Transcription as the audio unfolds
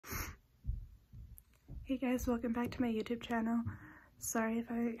Hey guys, welcome back to my YouTube channel. Sorry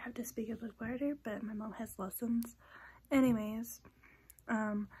if I have to speak a little quieter, but my mom has lessons. Anyways,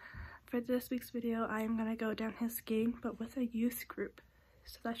 for this week's video, I am gonna go downhill skiing, but with a youth group.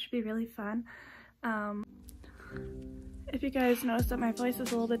 So that should be really fun. If you guys notice that my voice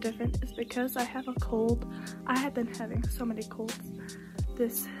is a little bit different, it's because I have a cold. I have been having so many colds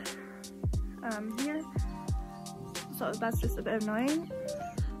this year, so that's just a bit annoying.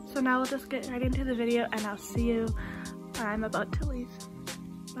 So now we'll just get right into the video and I'll see you when I'm about to leave.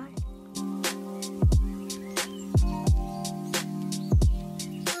 Bye.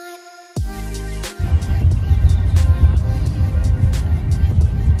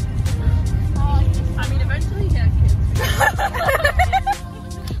 I mean, eventually, yeah, kids.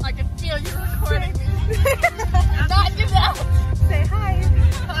 I can feel you recording me. Not do that. Say hi.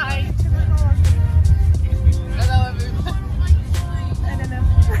 Hi. Hello, everyone. I don't know.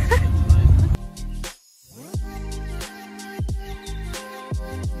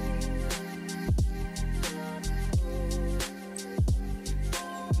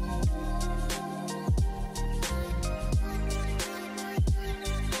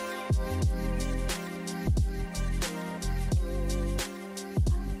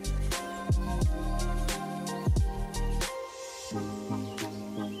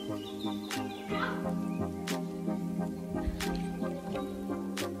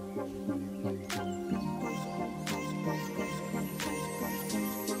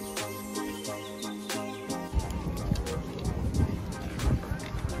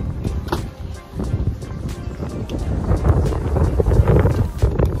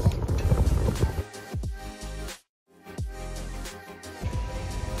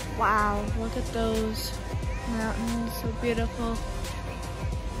 Wow, look at those mountains, so beautiful.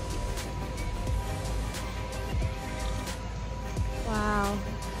 Wow,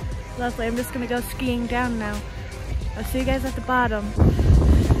 lovely. I'm just gonna go skiing down now. I'll see you guys at the bottom.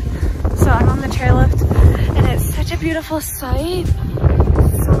 So I'm on the chairlift and it's such a beautiful sight.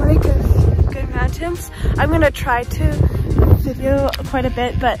 So many good mountains. I'm gonna try to video quite a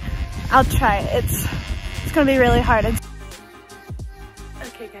bit, but I'll try. It's gonna be really hard.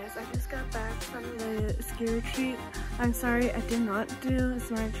 Okay guys, I just got back from the ski retreat. I'm sorry I did not do as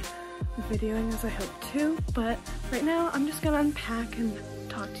much videoing as I hoped to, but right now I'm just gonna unpack and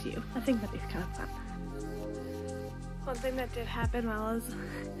talk to you. I think that'd be kind of fun. One thing that did happen while I was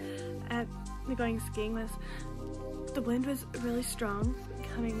going skiing was the wind was really strong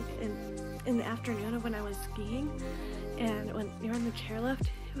coming in the afternoon of when I was skiing, and when you're in the chairlift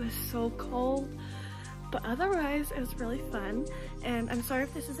it was so cold. But otherwise, it was really fun, and I'm sorry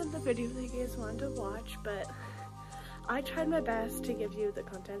if this isn't the video that you guys wanted to watch, but I tried my best to give you the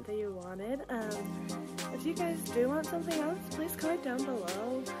content that you wanted. If you guys do want something else, please comment down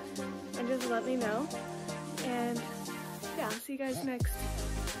below and just let me know. And yeah, I'll see you guys next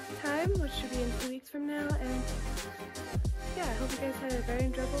time, which should be in 2 weeks from now. And yeah, I hope you guys had a very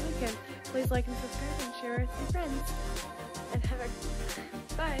enjoyable weekend. Please like and subscribe and share with your friends. And have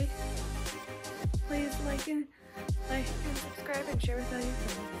a bye. Please like and subscribe and share with all your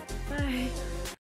friends. Bye.